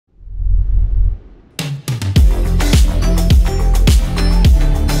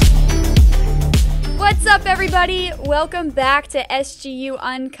everybody? Welcome back to SGU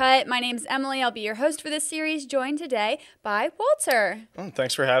Uncut. My name's Emily. I'll be your host for this series, joined today by Walter. Oh,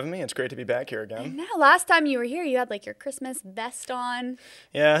 thanks for having me. It's great to be back here again. Now, last time you were here, you had like your Christmas vest on.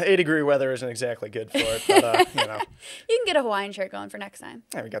 Yeah, 80-degree weather isn't exactly good for it, but you know. You can get a Hawaiian shirt going for next time.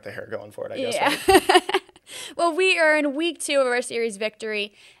 Yeah, we got the hair going for it, I guess. Yeah. Right? Well, we are in week 2 of our series,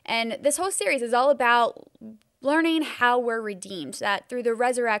 Victory, and this whole series is all about learning how we're redeemed, that through the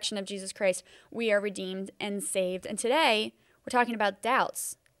resurrection of Jesus Christ, we are redeemed and saved. And today, we're talking about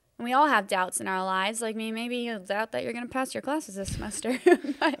doubts. And we all have doubts in our lives. Like me, maybe you doubt that you're going to pass your classes this semester.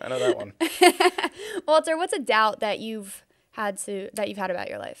 I know that one. Walter, what's a doubt that you've had about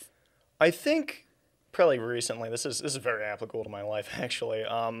your life? I think probably recently, this is very applicable to my life, actually.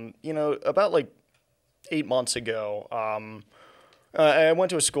 You know, about like 8 months ago, I went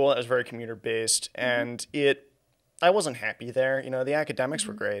to a school that was very commuter-based, and I wasn't happy there. You know, the academics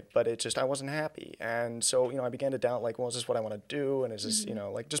were great, but I wasn't happy. And so, you know, I began to doubt, like, well, is this what I want to do? And is this, you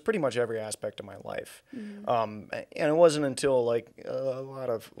know, like, just pretty much every aspect of my life. And it wasn't until, like, a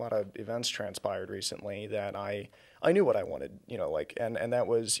lot of events transpired recently that I knew what I wanted, you know, like, and that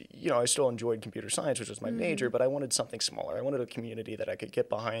was, you know, I still enjoyed computer science, which was my major, but I wanted something smaller. I wanted a community that I could get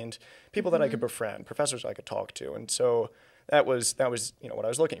behind, people that I could befriend, professors I could talk to. And so that was you know, what I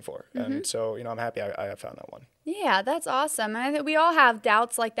was looking for. And so, you know, I'm happy I have found that one. Yeah, that's awesome. And I think we all have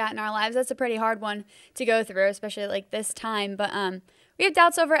doubts like that in our lives. That's a pretty hard one to go through, especially like this time. But we have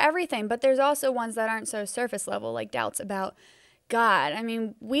doubts over everything, but there's also ones that aren't so surface level, like doubts about God. I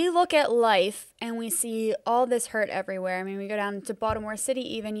mean, we look at life and we see all this hurt everywhere. I mean, we go down to Baltimore City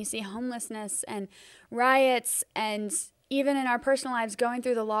even, you see homelessness and riots, and even in our personal lives, going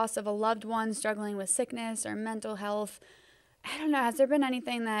through the loss of a loved one, struggling with sickness or mental health. I don't know. Has there been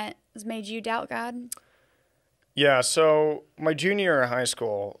anything that has made you doubt God? Yeah, so my junior year in high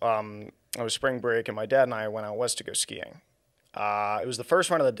school, it was spring break, and my dad and I went out west to go skiing. It was the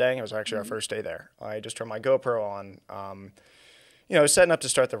first run of the day. It was actually our first day there. I just turned my GoPro on, you know, setting up to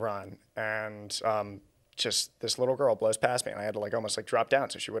start the run, and just this little girl blows past me, and I had to like almost like drop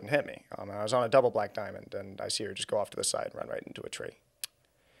down so she wouldn't hit me. And I was on a double black diamond, and I see her just go off to the side and run right into a tree.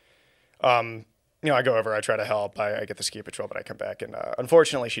 You know, I go over, I try to help, I get the ski patrol, but I come back, and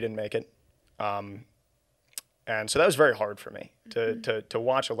unfortunately she didn't make it. And so that was very hard for me to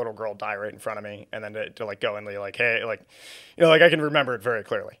watch a little girl die right in front of me, and then to like go and be like, hey, like, you know, like I can remember it very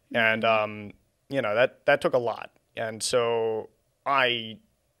clearly. And, you know, that took a lot. And so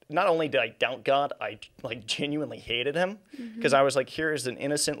not only did I doubt God, I like genuinely hated him, because I was like, here is an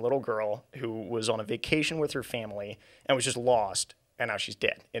innocent little girl who was on a vacation with her family and was just lost, and now she's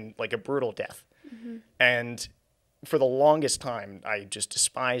dead in like a brutal death. And for the longest time, I just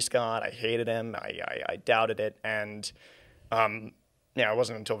despised God. I hated him. I doubted it. And yeah, it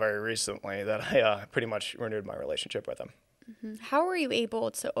wasn't until very recently that I pretty much renewed my relationship with him. How were you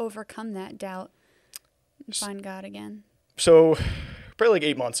able to overcome that doubt and find God again? So probably like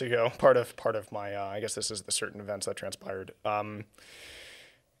 8 months ago, part of my, I guess this is the certain events that transpired. I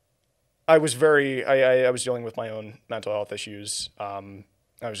was dealing with my own mental health issues.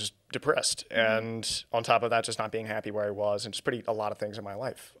 I was just depressed, and on top of that, just not being happy where I was, and just a lot of things in my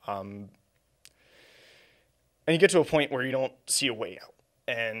life. And you get to a point where you don't see a way out,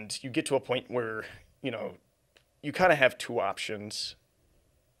 and you get to a point where, you know, you kind of have two options,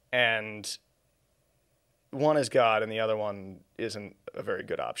 and one is God, and the other one isn't a very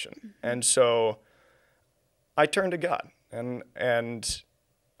good option. And so I turned to God, and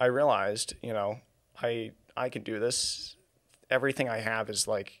I realized, you know, I can do this. Everything I have is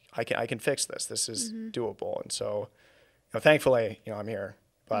like, I can fix this. This is doable. And so, you know, thankfully, you know, I'm here.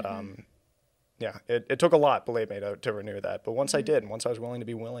 But yeah, it took a lot, believe me, to renew that. But once I did, and once I was willing to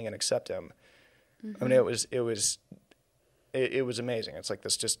be willing and accept him, I mean, it was amazing. It's like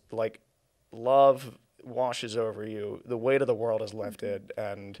this, just like love washes over you. The weight of the world is lifted,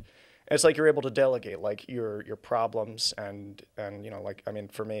 and it's like you're able to delegate like your problems, and you know, like, I mean,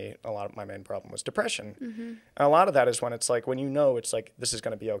 for me, a lot of my main problem was depression. And a lot of that is when it's like, when you know it's like, this is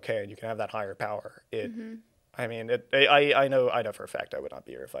going to be okay, and you can have that higher power. I mean, I know for a fact I would not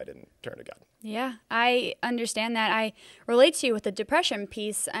be here if I didn't turn to God. Yeah, I understand that. I relate to you with the depression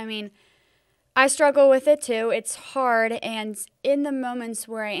piece. I mean, I struggle with it too. It's hard, and in the moments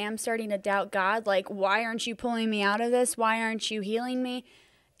where I am starting to doubt God, like, why aren't you pulling me out of this? Why aren't you healing me?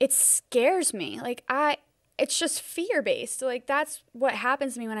 It scares me. Like, it's just fear-based. Like, that's what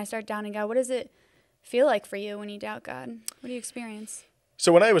happens to me when I start doubting God. What does it feel like for you when you doubt God? What do you experience?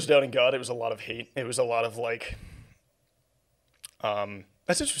 So when I was doubting God, it was a lot of hate. It was a lot of like,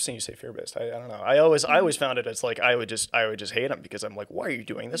 That's interesting you say fear-based. I don't know. I always found it as like I would just hate him because I'm like, why are you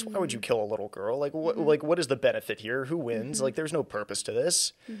doing this? Why would you kill a little girl? Like what is the benefit here? Who wins? Like there's no purpose to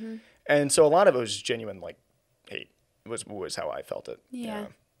this. And so a lot of it was genuine like hate was how I felt it. Yeah.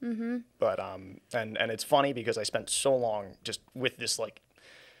 But and it's funny because I spent so long just with this like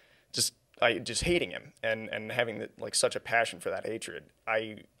just hating him and having like such a passion for that hatred.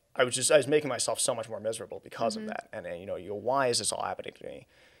 I was making myself so much more miserable because of that. And you go, why is this all happening to me?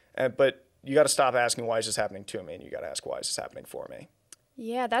 But you got to stop asking, why is this happening to me? And you got to ask, why is this happening for me?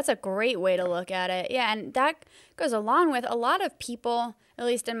 Yeah, that's a great way to look at it. Yeah, and that goes along with a lot of people, at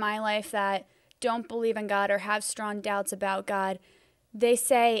least in my life, that don't believe in God or have strong doubts about God. They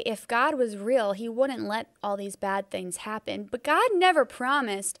say if God was real, he wouldn't let all these bad things happen. But God never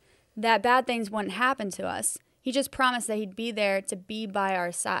promised that bad things wouldn't happen to us. He just promised that he'd be there to be by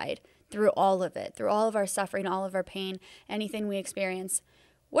our side through all of it, through all of our suffering, all of our pain, anything we experience.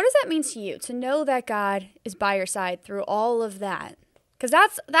 What does that mean to you, to know that God is by your side through all of that? Because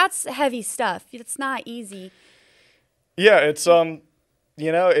that's heavy stuff. It's not easy. Yeah, it's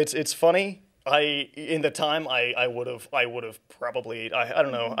it's funny. In the time I would have probably I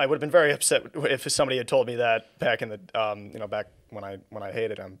don't know, I would have been very upset if somebody had told me that back in the back when I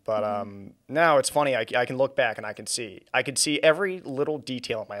hated him. But now it's funny. I can look back and I can see every little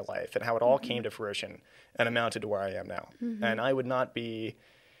detail of my life and how it all came to fruition and amounted to where I am now. And I would not be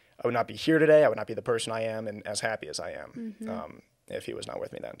here today. I would not be the person I am and as happy as I am if he was not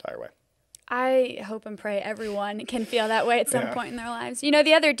with me that entire way. I hope and pray everyone can feel that way at some point in their lives.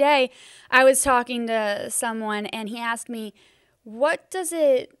 The other day I was talking to someone and he asked me, what does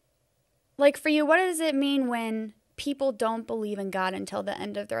it mean when people don't believe in God until the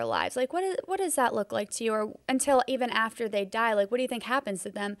end of their lives? Like, what does that look like to you? Or until even after they die, like, what do you think happens to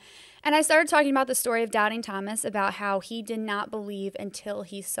them? And I started talking about the story of doubting Thomas, about how he did not believe until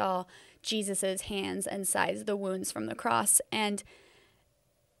he saw Jesus's hands and sides, the wounds from the cross. And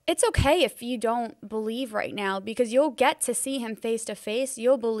it's okay if you don't believe right now, because you'll get to see him face to face.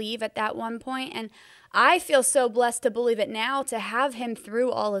 You'll believe at that one point. And I feel so blessed to believe it now, to have him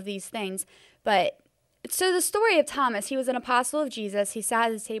through all of these things. But so the story of Thomas, he was an apostle of Jesus. He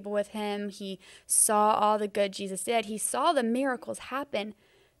sat at the table with him. He saw all the good Jesus did. He saw the miracles happen,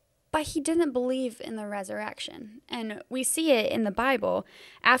 but he didn't believe in the resurrection. And we see it in the Bible.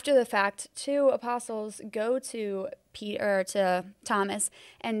 After the fact, two apostles go to Thomas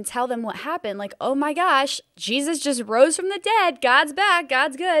and tell them what happened. Like, oh my gosh, Jesus just rose from the dead. God's back.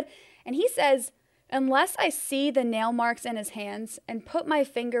 God's good. And he says, unless I see the nail marks in his hands and put my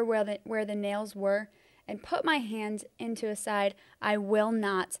finger where the nails were and put my hand into his side, I will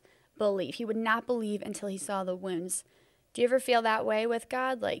not believe. He would not believe until he saw the wounds. Do you ever feel that way with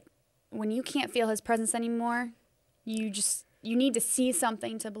God? Like, when you can't feel his presence anymore, you need to see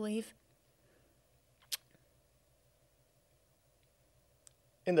something to believe?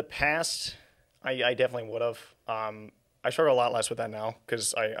 In the past, I definitely would have. I struggle a lot less with that now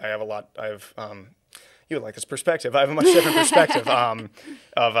because you would like this perspective. I have a much different perspective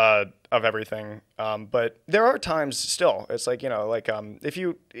of everything. But there are times still. It's like, if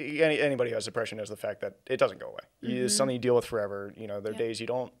anybody who has depression knows the fact that it doesn't go away. It's something you deal with forever. There are days you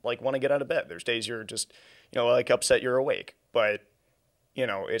don't want to get out of bed. There's days you're just upset you're awake. But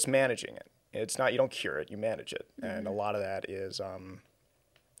it's managing it. It's not, you don't cure it, you manage it. And a lot of that is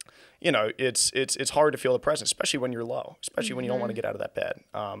it's hard to feel the presence, especially when you're low, especially when you don't want to get out of that bed.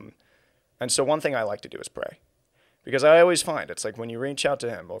 And so one thing I like to do is pray, because I always find it's like when you reach out to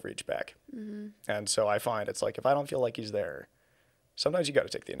him, he'll reach back. And so I find it's like if I don't feel like he's there, sometimes you got to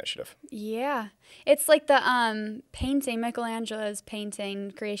take the initiative. Yeah. It's like the painting, Michelangelo's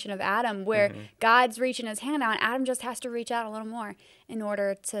painting, Creation of Adam, where God's reaching his hand out and Adam just has to reach out a little more in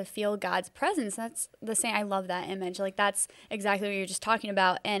order to feel God's presence. That's the same. I love that image. Like, that's exactly what you're just talking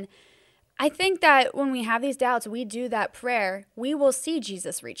about. And I think that when we have these doubts, we do that prayer, we will see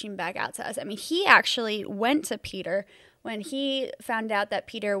Jesus reaching back out to us. I mean, he actually went to Peter when he found out that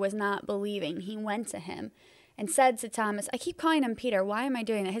Peter was not believing. He went to him and said to Thomas, I keep calling him Peter. Why am I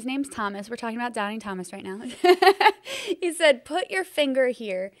doing that? His name's Thomas. We're talking about doubting Thomas right now. He said, put your finger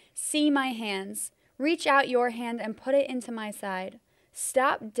here. See my hands. Reach out your hand and put it into my side.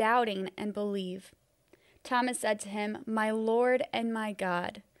 Stop doubting and believe. Thomas said to him, my Lord and my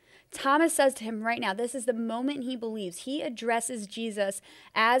God. Thomas says to him right now, this is the moment he believes. He addresses Jesus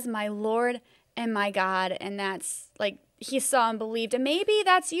as my Lord and my God. And that's like, he saw and believed. And maybe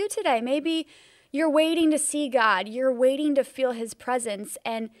that's you today. Maybe you're waiting to see God. You're waiting to feel his presence.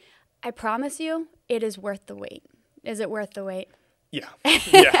 And I promise you, it is worth the wait. Is it worth the wait? Yeah.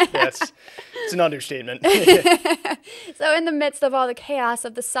 Yeah. It's an understatement. So in the midst of all the chaos,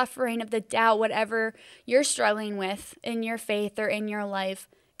 of the suffering, of the doubt, whatever you're struggling with in your faith or in your life,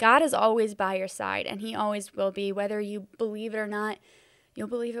 God is always by your side, and he always will be. Whether you believe it or not, you'll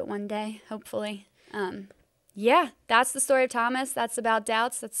believe it one day, hopefully. Yeah, that's the story of Thomas. That's about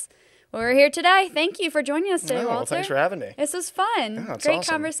doubts. That's why we're here today. Thank you for joining us today, Walter. Well, thanks for having me. This was fun. Yeah, Great awesome.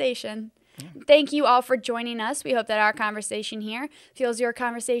 conversation. Yeah. Thank you all for joining us. We hope that our conversation here fuels your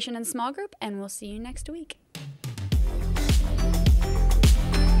conversation in small group, and we'll see you next week.